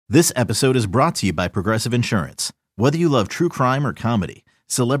This episode is brought to you by Progressive Insurance. Whether you love true crime or comedy,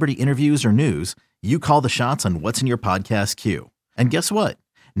 celebrity interviews or news, you call the shots on what's in your podcast queue. And guess what?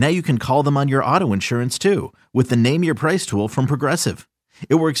 Now you can call them on your auto insurance too with the Name Your Price tool from Progressive.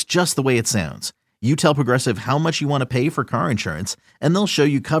 It works just the way it sounds. You tell Progressive how much you want to pay for car insurance, and they'll show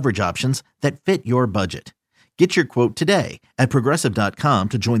you coverage options that fit your budget. Get your quote today at Progressive.com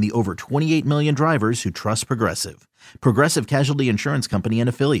to join the over 28 million drivers who trust Progressive. Progressive Casualty Insurance Company and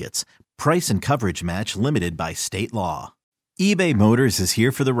Affiliates. Price and coverage match limited by state law. eBay Motors is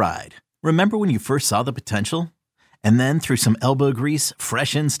here for the ride. Remember when you first saw the potential? And then through some elbow grease,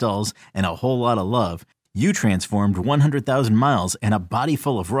 fresh installs, and a whole lot of love, you transformed 100,000 miles and a body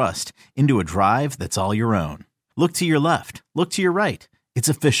full of rust into a drive that's all your own. Look to your left. Look to your right. It's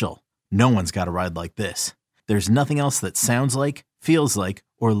official. No one's got a ride like this. There's nothing else that sounds like, feels like,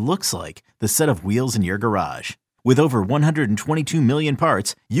 or looks like the set of wheels in your garage. With over 122 million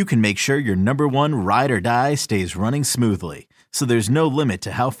parts, you can make sure your number one ride or die stays running smoothly. So there's no limit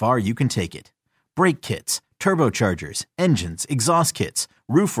to how far you can take it. Brake kits, turbochargers, engines, exhaust kits,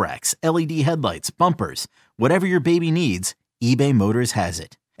 roof racks, LED headlights, bumpers, whatever your baby needs, eBay Motors has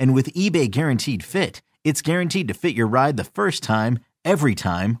it. And with eBay Guaranteed Fit, it's guaranteed to fit your ride the first time, every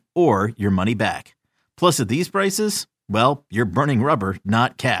time, or your money back. Plus, at these prices, well, you're burning rubber,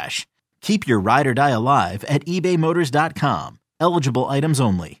 not cash. Keep your ride or die alive at ebaymotors.com. Eligible items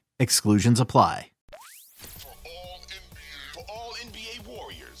only. Exclusions apply. For all NBA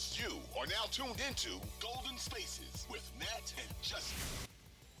warriors, you are now tuned into Golden Spaces with Nat and Justin.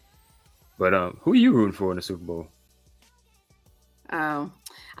 But who are you rooting for in the Super Bowl? Oh,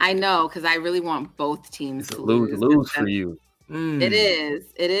 I know, because I really want both teams to lose for you. It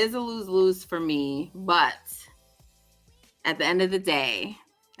is a lose-lose for me, but at the end of the day,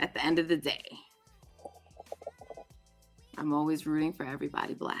 I'm always rooting for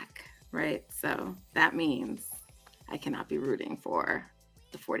everybody black, right? So that means I cannot be rooting for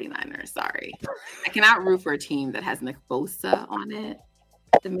the 49ers. Sorry. I cannot root for a team that has Nick Bosa on it.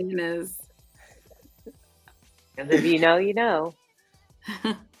 The man is... If you know, you know.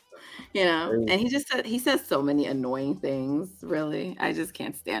 You know, and he says so many annoying things, really. I just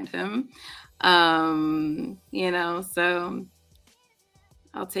can't stand him. You know, so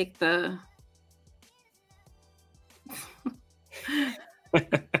I'll take the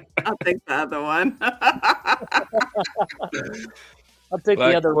other one. I'll take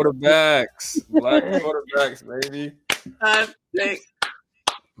Black the other quarterbacks. Black quarterbacks, baby. I think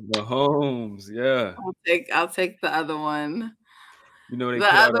Mahomes, yeah. I'll take the other one. You know, the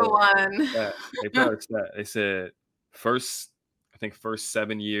other one. They put out a stat. They said first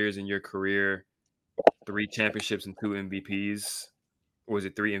 7 years in your career, 3 championships and 2 MVPs. Or was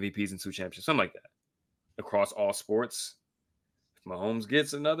it 3 MVPs and 2 championships? Something like that. Across all sports. If Mahomes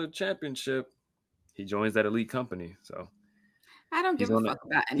gets another championship, he joins that elite company. So I don't give a fuck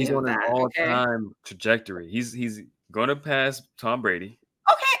about any of that. He's on an all-time trajectory. He's gonna pass Tom Brady.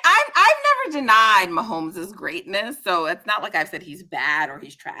 Okay, I've never denied Mahomes' greatness, so it's not like I've said he's bad or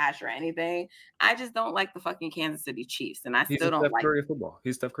he's trash or anything. I just don't like the fucking Kansas City Chiefs, and He's still don't Steph like. Curry football.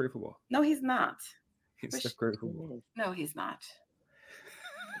 He's Steph Curry football. No, he's not. He's Steph Curry football. No, he's not.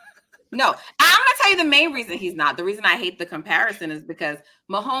 No, I'm gonna tell you the main reason he's not. The reason I hate the comparison is because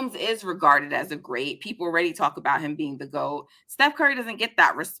Mahomes is regarded as a great. People already talk about him being the GOAT. Steph Curry doesn't get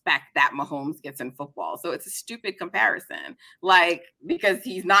that respect that Mahomes gets in football. So it's a stupid comparison. Like, because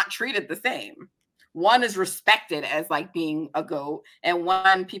he's not treated the same. One is respected as like being a GOAT, and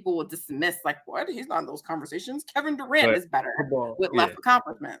one people will dismiss like, what? He's not in those conversations. Kevin Durant is better with less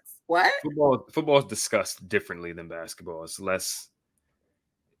accomplishments. What? Football is discussed differently than basketball. It's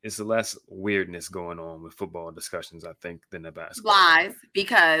less weirdness going on with football discussions, I think, than the basketball. Lies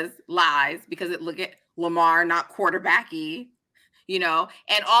because it look at Lamar not quarterbacky, you know,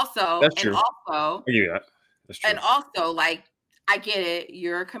 and also That's true. Yeah, that's true. And also, like, I get it,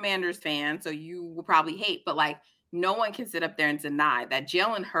 you're a Commanders fan, so you will probably hate, but like no one can sit up there and deny that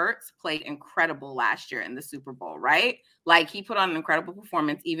Jalen Hurts played incredible last year in the Super Bowl, right? Like he put on an incredible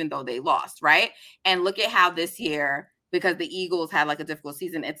performance even though they lost, right? And look at how this year, because the Eagles had like a difficult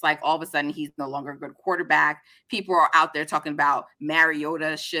season, it's like all of a sudden he's no longer a good quarterback. People are out there talking about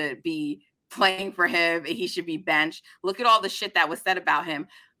Mariota should be playing for him and he should be benched. Look at all the shit that was said about him.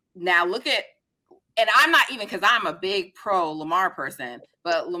 Now look at, and I'm not even, because I'm a big pro Lamar person,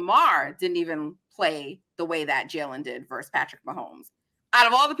 but Lamar didn't even play the way that Jalen did versus Patrick Mahomes. Out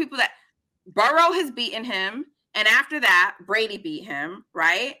of all the people that Burrow has beaten him, and after that, Brady beat him,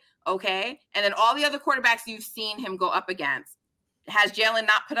 right? Okay. And then all the other quarterbacks you've seen him go up against has Jalen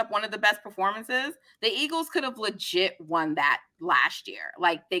not put up one of the best performances? The Eagles could have legit won that last year.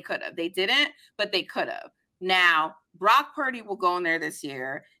 Like they could have. They didn't, but they could have. Now, Brock Purdy will go in there this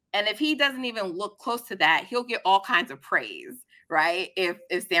year. And if he doesn't even look close to that, he'll get all kinds of praise, right? If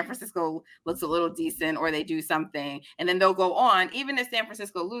San Francisco looks a little decent or they do something, and then they'll go on, even if San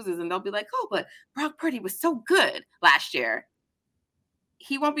Francisco loses, and they'll be like, oh, but Brock Purdy was so good last year.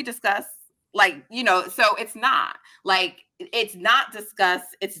 He won't be discussed. Like, so it's not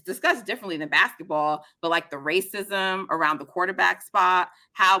discussed. It's discussed differently than basketball, but like the racism around the quarterback spot,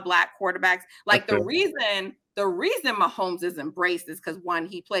 how Black quarterbacks, like the reason Mahomes is embraced is because one,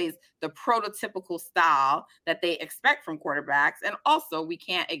 he plays the prototypical style that they expect from quarterbacks. And also we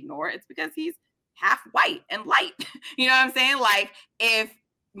can't ignore it's because he's half white and light. You know what I'm saying? Like if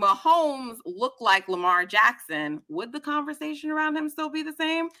Mahomes looked like Lamar Jackson, would the conversation around him still be the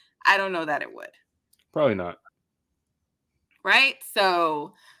same? I don't know that it would. Probably not. Right?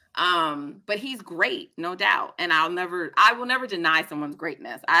 So, but he's great, no doubt. And I will never deny someone's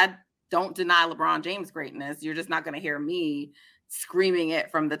greatness. I don't deny LeBron James' greatness. You're just not going to hear me screaming it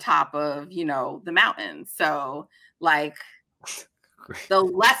from the top of, the mountain. So like the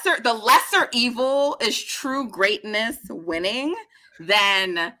lesser evil is true greatness winning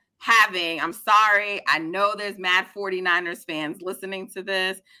than having, I'm sorry, I know there's mad 49ers fans listening to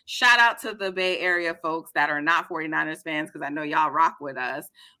this. Shout out to the Bay Area folks that are not 49ers fans because I know y'all rock with us.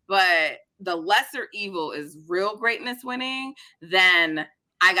 But the lesser evil is real greatness winning than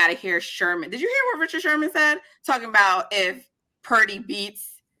I got to hear Sherman. Did you hear what Richard Sherman said? Talking about if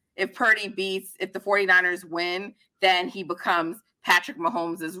the 49ers win, then he becomes Patrick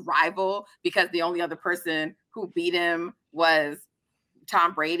Mahomes' rival because the only other person who beat him was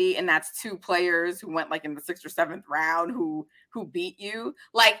Tom Brady, and that's two players who went like in the 6th or 7th round who beat you.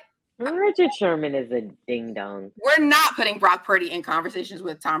 Like Richard Sherman is a ding dong. We're not putting Brock Purdy in conversations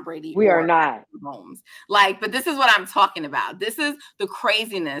with Tom Brady. We are not. Mahomes. But this is what I'm talking about. This is the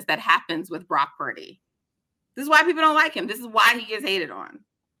craziness that happens with Brock Purdy. This is why people don't like him. This is why he gets hated on.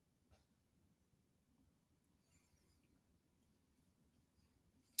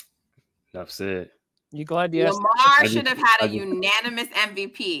 Enough said. You glad you asked? Lamar should have had a unanimous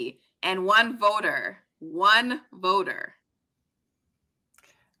MVP and one voter.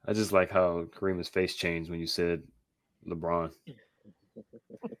 I just like how Kareem's face changed when you said LeBron.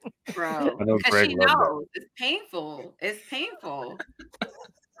 Bro, because she knows it's painful. It's painful.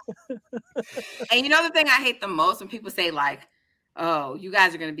 And the thing I hate the most when people say like, oh, you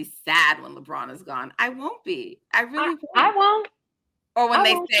guys are going to be sad when LeBron is gone. I won't be. I really won't. I won't. Or when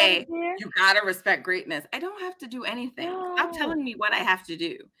they say, you got to respect greatness. I don't have to do anything. No. Stop telling me what I have to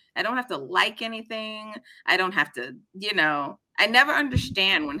do. I don't have to like anything. I don't have to, I never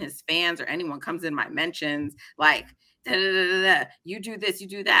understand when his fans or anyone comes in my mentions, like, da, da, da, da, da. You do this, you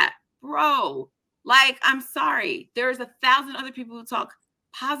do that. Bro, like, I'm sorry. There's 1,000 other people who talk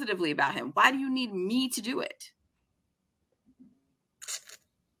positively about him. Why do you need me to do it?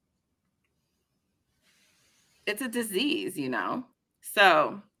 It's a disease,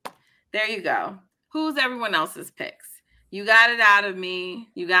 So there you go. Who's everyone else's picks? You got it out of me.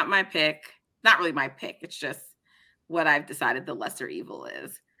 You got my pick. Not really my pick. It's just what I've decided the lesser evil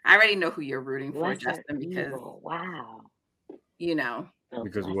is. I already know who you're rooting for, Justin, because wow.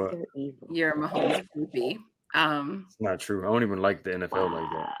 Because what? You're a Mahomes groupie. It's not true. I don't even like the NFL like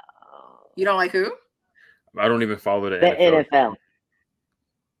that. You don't like who? I don't even follow the NFL.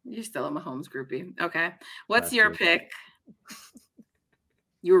 You're still a Mahomes groupie. Okay. What's your pick?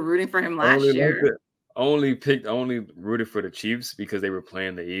 You were rooting for him last year. Only rooted for the Chiefs because they were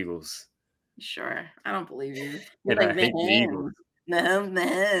playing the Eagles. Sure. I don't believe you. And I hate the Eagles.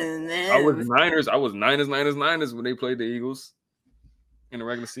 I was Niners when they played the Eagles in the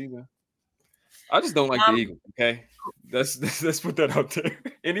regular season. I just don't like the Eagles, okay? Let's put that out there.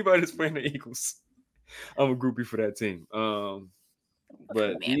 Anybody that's playing the Eagles, I'm a groupie for that team.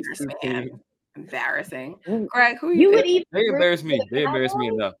 But embarrassing. Greg, who they embarrass me. They embarrass me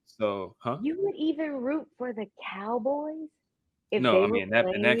enough. So, You would even root for the Cowboys? No, I mean in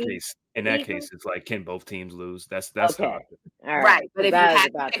that case, it's like, can both teams lose? That's okay. how. All right. But if you had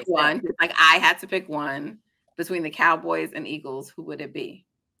to pick one, like I had to pick one between the Cowboys and Eagles, who would it be?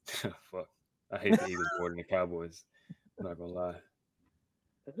 Fuck. I hate the Eagles more than the Cowboys. I'm not gonna lie.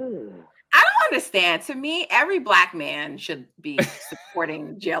 I don't understand. To me, every Black man should be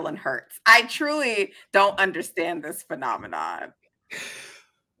supporting Jalen Hurts. I truly don't understand this phenomenon.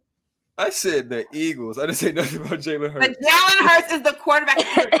 I said the Eagles. I didn't say nothing about Jalen Hurts. But Jalen Hurts is the quarterback.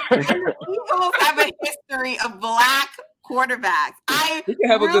 And the Eagles have a history of Black quarterbacks. He can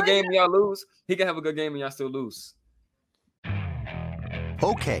have a good game and y'all lose. He can have a good game and y'all still lose.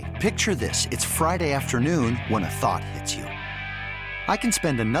 Okay, picture this. It's Friday afternoon when a thought hits you. I can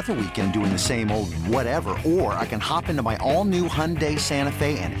spend another weekend doing the same old whatever, or I can hop into my all-new Hyundai Santa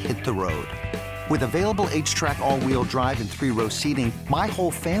Fe and hit the road. With available H-Track all-wheel drive and 3-row seating, my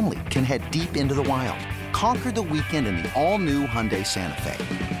whole family can head deep into the wild. Conquer the weekend in the all-new Hyundai Santa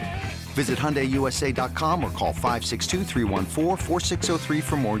Fe. Visit HyundaiUSA.com or call 562-314-4603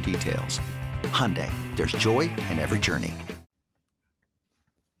 for more details. Hyundai, there's joy in every journey.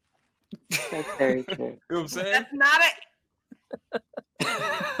 That's very true. You know what I'm saying? That's not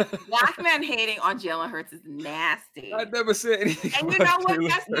Black man hating on Jalen Hurts is nasty. I never said anything. And you know what,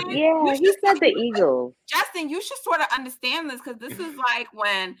 Justin? Yeah, he said the Eagles. Justin, you should sort of understand this because this is like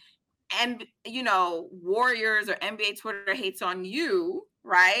when, and Warriors or NBA Twitter hates on you,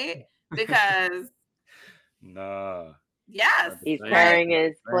 right? Because nah. Yes. He's carrying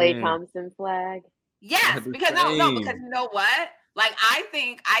his Klay Thompson flag. Yes, because no, because you know what? Like I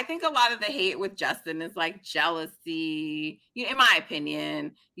think a lot of the hate with Justin is like jealousy. In my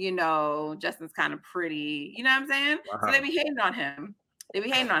opinion, Justin's kind of pretty. You know what I'm saying? Uh-huh. So they be hating on him.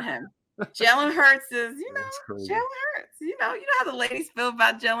 Jalen Hurts is, Jalen Hurts. You know how the ladies feel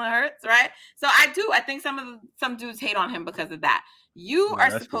about Jalen Hurts, right? So I think some dudes hate on him because of that. You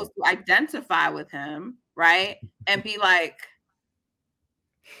are supposed to identify with him, right? And be like,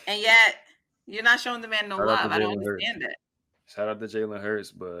 and yet you're not showing the man no love. I don't understand it. Shout out to Jalen Hurts,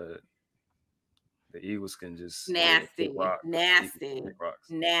 but the Eagles can just nasty. Can I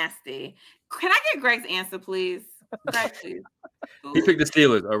get Greg's answer, please? He picked the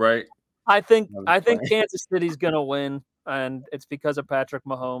Steelers. All right. I think Kansas City's gonna win, and it's because of Patrick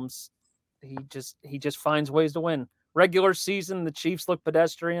Mahomes. He just finds ways to win. Regular season, the Chiefs look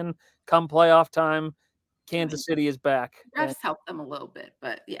pedestrian. Come playoff time, Kansas City is back. I just helped them a little bit,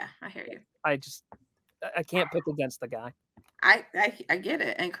 but yeah, I hear you. I can't pick against the guy. I get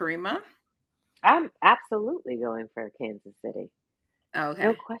it. And Karima? I'm absolutely going for Kansas City. Okay.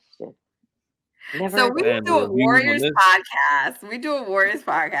 No question. So we do a Warriors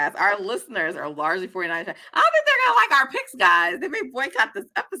podcast. Our listeners are largely 49. I don't think they're gonna like our picks, guys. They may boycott this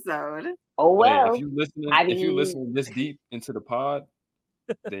episode. Oh well. Hey, if you listen this deep into the pod,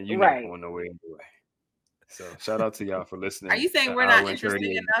 then you're not going nowhere anyway. So shout out to y'all for listening. Are you saying we're not interested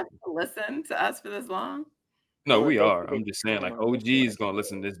enough to listen to us for this long? No, we are. I'm just saying, like OG is gonna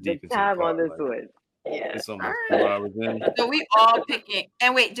listen this deep into time the pod, on this one. Yeah. It's almost 4 hours in. So we all picking.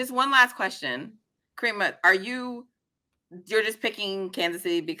 And wait, just one last question, Karima. You're just picking Kansas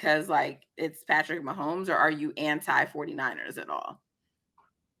City because like it's Patrick Mahomes, or are you anti 49ers at all?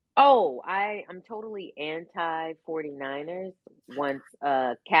 Oh, I'm totally anti 49ers. Once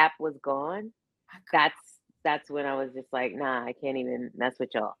Cap was gone, that's when I was just like, nah, I can't even mess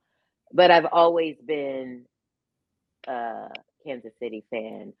with y'all. But I've always been a Kansas City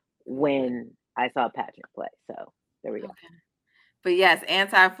fan when I saw Patrick play. So there we go. Okay. But yes,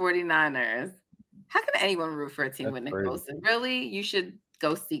 anti 49ers. How can anyone root for a team with Nick Bosa? Really? You should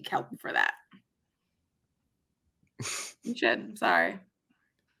go seek help for that. You should. I'm sorry.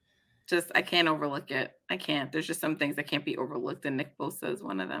 I can't overlook it. I can't. There's just some things that can't be overlooked, and Nick Bosa is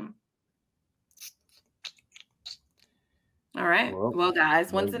one of them. All right. Well,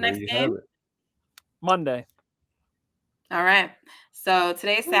 guys, when's the next game? Monday. All right. So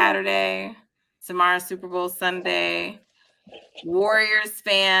today's Saturday. Tomorrow's Super Bowl Sunday. Warriors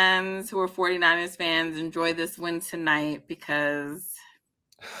fans who are 49ers fans, enjoy this win tonight because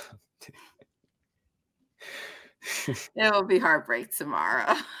it will be heartbreak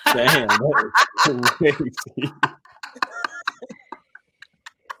tomorrow. Damn, that is crazy.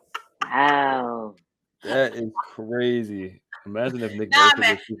 Wow. That is crazy. Imagine if Nick Not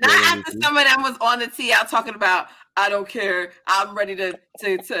after some of them was on the tee out talking about, I don't care. I'm ready to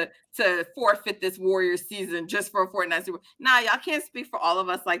forfeit this Warriors season just for a 49ers Super Bowl. Nah, y'all can't speak for all of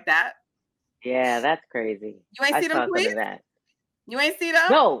us like that. Yeah, that's crazy. You ain't see them tweets? That. You ain't see them?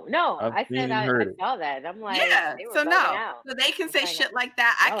 No. I said I saw that. I'm like, yeah. So no. Out. So they can say shit like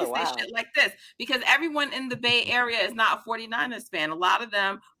that. I can say shit like this because everyone in the Bay Area is not a 49ers fan. A lot of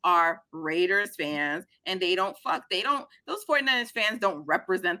them are Raiders fans, and those 49ers fans don't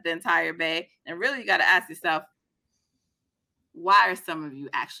represent the entire Bay. And really, you got to ask yourself, why are some of you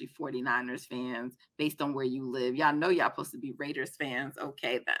actually 49ers fans based on where you live? Y'all know y'all supposed to be Raiders fans.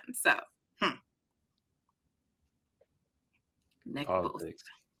 Okay, then. So, Nick Bosa.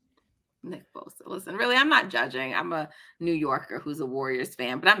 Listen, really, I'm not judging. I'm a New Yorker who's a Warriors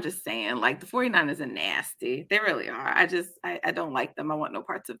fan, but I'm just saying, like, the 49ers are nasty. They really are. I don't like them. I want no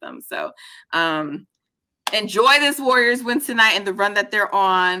parts of them. So, enjoy this Warriors win tonight and the run that they're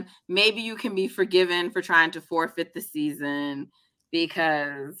on. Maybe you can be forgiven for trying to forfeit the season.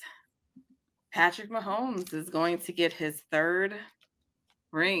 because Patrick Mahomes is going to get his third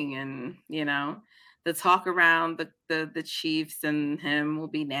ring, and the talk around the Chiefs and him will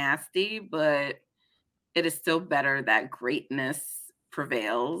be nasty, but it is still better that greatness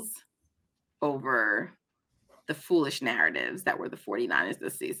prevails over the foolish narratives that were the 49ers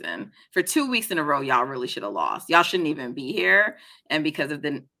this season. For 2 weeks in a row, y'all really should have lost. Y'all shouldn't even be here. And because of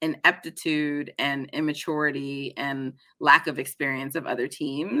the ineptitude and immaturity and lack of experience of other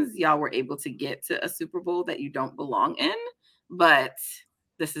teams, y'all were able to get to a Super Bowl that you don't belong in. But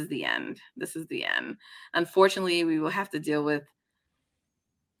this is the end. This is the end. Unfortunately, we will have to deal with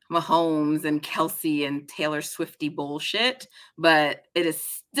Mahomes and Kelsey and Taylor Swifty bullshit, but it is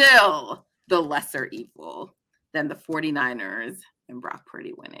still the lesser evil than the 49ers and Brock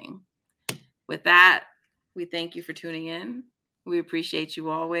Purdy winning. With that, we thank you for tuning in. We appreciate you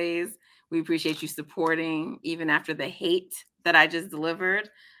always. We appreciate you supporting even after the hate that I just delivered.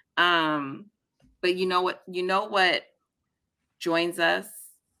 But you know what joins us?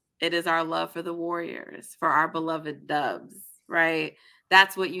 It is our love for the Warriors, for our beloved Dubs, right?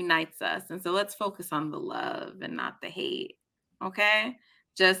 That's what unites us. And so let's focus on the love and not the hate. Okay?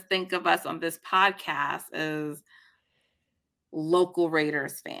 Just think of us on this podcast as local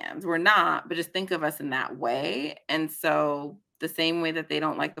Raiders fans. We're not, but just think of us in that way. And so the same way that they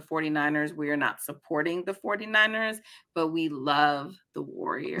don't like the 49ers, we are not supporting the 49ers, but we love the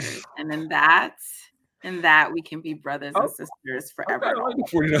Warriors. And in that we can be brothers and sisters forever. I like the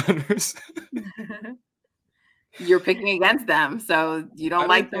 49ers. You're picking against them, so you don't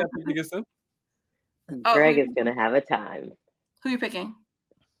like them. Greg is going to have a time. Who are you picking?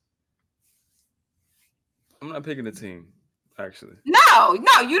 I'm not picking a team, actually. No,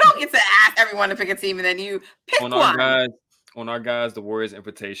 you don't get to ask everyone to pick a team and then you pick one. On our guys, the Warriors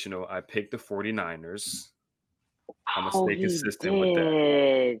Invitational, I picked the 49ers. I'm going to stay consistent with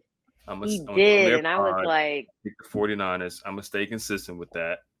that. He did, and I was like... Pick the 49ers. I'm going to stay consistent with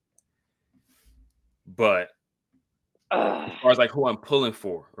that. But as far as like who I'm pulling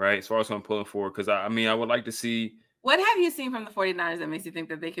for, right? As far as who I'm pulling for, because I would like to see. What have you seen from the 49ers that makes you think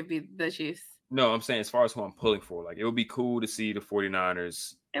that they could be the Chiefs? No, I'm saying as far as who I'm pulling for, like it would be cool to see the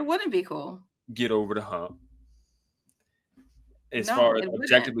 49ers. It wouldn't be cool. Get over the hump. As far as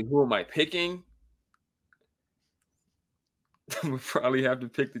objectively, who am I picking? We probably have to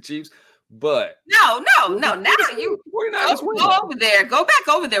pick the Chiefs. But no. Now you go over there. Go back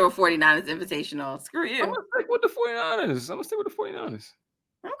over there with 49ers Invitational. Screw you. I'm gonna stick with the 49ers.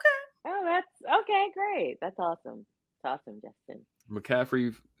 Okay. Oh, that's okay. Great. That's awesome. It's awesome, Justin.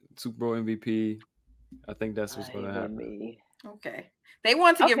 McCaffrey, Super Bowl MVP. I think that's what's going to happen. Okay. They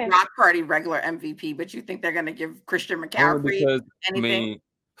want to give Brock Purdy regular MVP, but you think they're going to give Christian McCaffrey anything?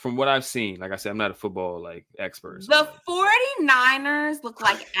 From what I've seen, like I said, I'm not a football expert. The 49ers look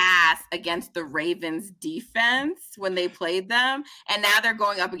like ass against the Ravens defense when they played them. And now they're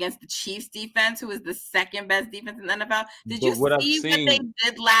going up against the Chiefs defense, who is the second best defense in the NFL. Did you see what they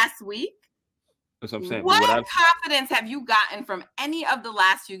did last week? That's what I'm saying. What confidence have you gotten from any of the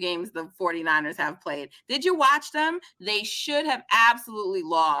last few games the 49ers have played? Did you watch them? They should have absolutely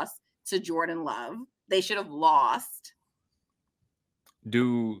lost to Jordan Love. They should have lost.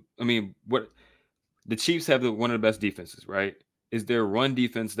 What the Chiefs have one of the best defenses, right? Is their run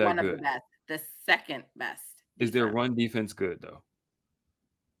defense that good? One of the best, the second best. Is their run defense good though?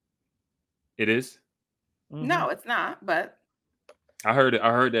 It is? Mm-hmm. No, it's not, but I heard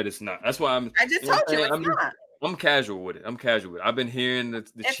that it's not. That's why I just told you it's not. I'm casual with it. I've been hearing the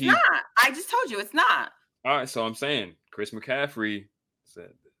it's Chiefs. Not. I just told you it's not. All right, so I'm saying Chris McCaffrey said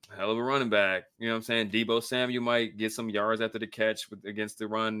hell of a running back. You know what I'm saying? Deebo Samuel might get some yards after the catch against the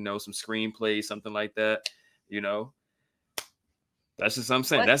run, some screen plays, something like that. That's just what I'm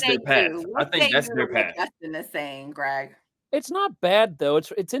saying. That's their path. I think that's their path. Justin is saying, Greg. It's not bad though.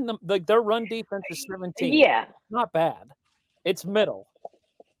 It's in their run defense is 17. Yeah, not bad. It's middle.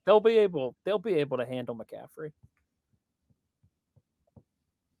 They'll be able to handle McCaffrey.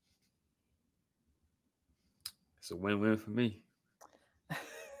 It's a win-win for me.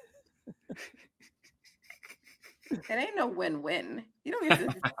 It ain't no win-win. You don't get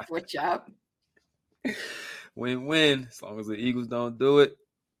to switch up. Win-win, as long as the Eagles don't do it.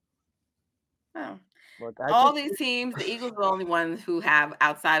 Oh. All these teams, the Eagles are the only ones who have,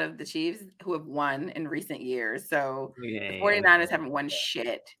 outside of the Chiefs, who have won in recent years. So the 49ers haven't won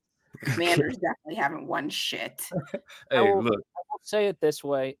shit. The Commanders definitely haven't won shit. Hey, I will say it this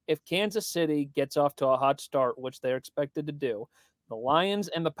way. If Kansas City gets off to a hot start, which they're expected to do, the Lions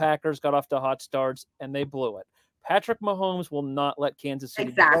and the Packers got off to hot starts and they blew it. Patrick Mahomes will not let Kansas City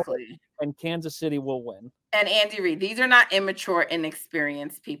exactly, and Kansas City will win. And Andy Reid, these are not immature,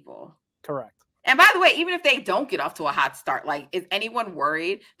 inexperienced people. Correct. And by the way, even if they don't get off to a hot start, like, is anyone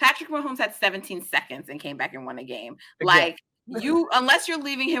worried? Patrick Mahomes had 17 seconds and came back and won a game. Like, unless you're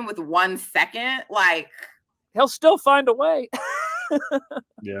leaving him with 1 second, like, he'll still find a way.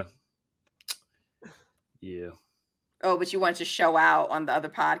 Yeah. Oh, but you want to show out on the other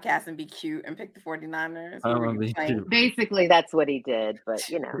podcast and be cute and pick the 49ers? I don't want to be cute. Basically, that's what he did, but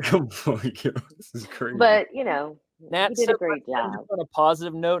this is crazy. But Nat he did a great job. On a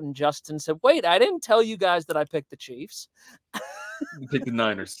positive note, and Justin said, "Wait, I didn't tell you guys that I picked the Chiefs." You picked the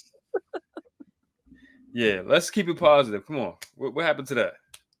Niners. Yeah, let's keep it positive. Come on, what happened to that?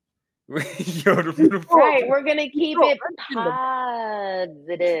 Right, we're gonna keep it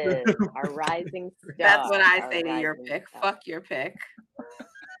positive. Our rising star. That's what I say to your pick. Star. Fuck your pick.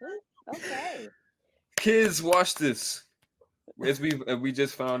 Okay. Kids, watch this. As we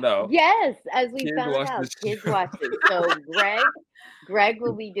just found out. Yes, as we found out, kids watch it. So Greg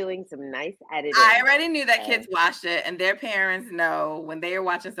will be doing some nice editing. I already knew that kids watched it, and their parents know when they are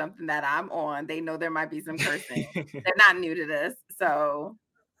watching something that I'm on. They know there might be some cursing. They're not new to this, so.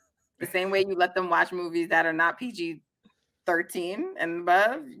 The same way you let them watch movies that are not PG-13 and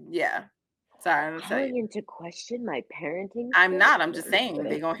above. Yeah. Sorry. I'm calling into question my parenting. I'm not. I'm just saying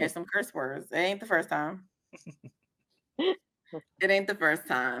they're going to hear some curse words. It ain't the first time. It ain't the first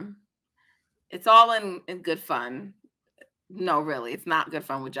time. It's all in good fun. No, really. It's not good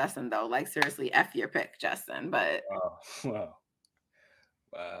fun with Justin, though. Like, seriously, F your pick, Justin. But Wow.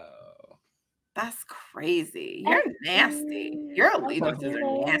 That's crazy. You're nasty. Your allegiances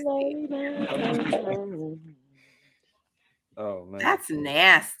are nasty. Oh, man. That's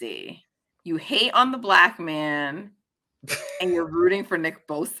nasty. You hate on the black man and you're rooting for Nick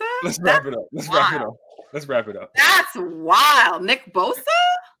Bosa? Let's wrap it up. That's wild. Nick Bosa?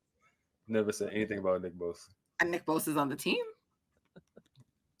 Never said anything about Nick Bosa. And Nick Bosa's on the team?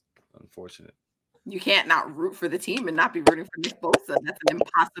 Unfortunate. You can't not root for the team and not be rooting for Nick Bosa. That's an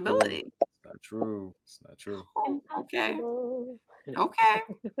impossibility. It's not true. Okay.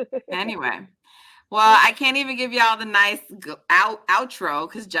 Anyway. Well, I can't even give y'all the nice outro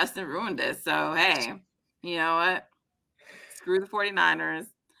because Justin ruined it. So, hey, you know what? Screw the 49ers.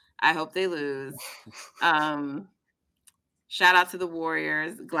 I hope they lose. Shout out to the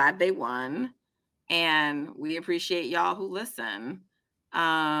Warriors. Glad they won. And we appreciate y'all who listen.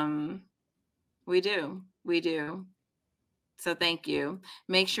 We do. So thank you.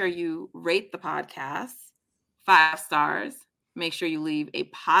 Make sure you rate the podcast 5 stars. Make sure you leave a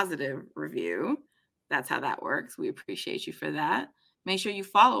positive review. That's how that works. We appreciate you for that. Make sure you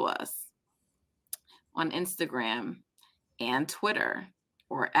follow us on Instagram and Twitter,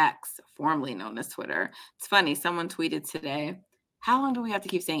 or X, formerly known as Twitter. It's funny. Someone tweeted today, how long do we have to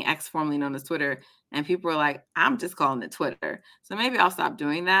keep saying X, formerly known as Twitter? And people were like, I'm just calling it Twitter. So maybe I'll stop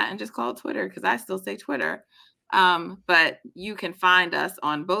doing that and just call it Twitter because I still say Twitter. But you can find us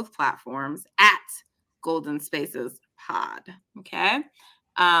on both platforms at Golden Spaces Pod. Okay.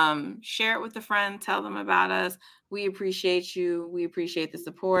 Share it with a friend. Tell them about us. We appreciate you. We appreciate the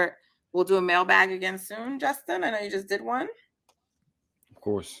support. We'll do a mailbag again soon, Justin. I know you just did one. Of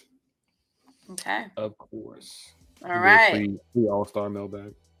course. Okay. Of course. All right. Free all-star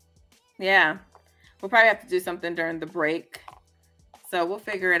mailbag. Yeah. We'll probably have to do something during the break. So we'll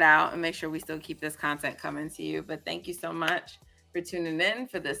figure it out and make sure we still keep this content coming to you. But thank you so much for tuning in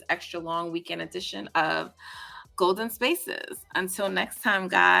for this extra long weekend edition of Golden Spaces. Until next time,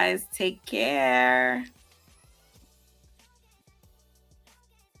 guys, take care.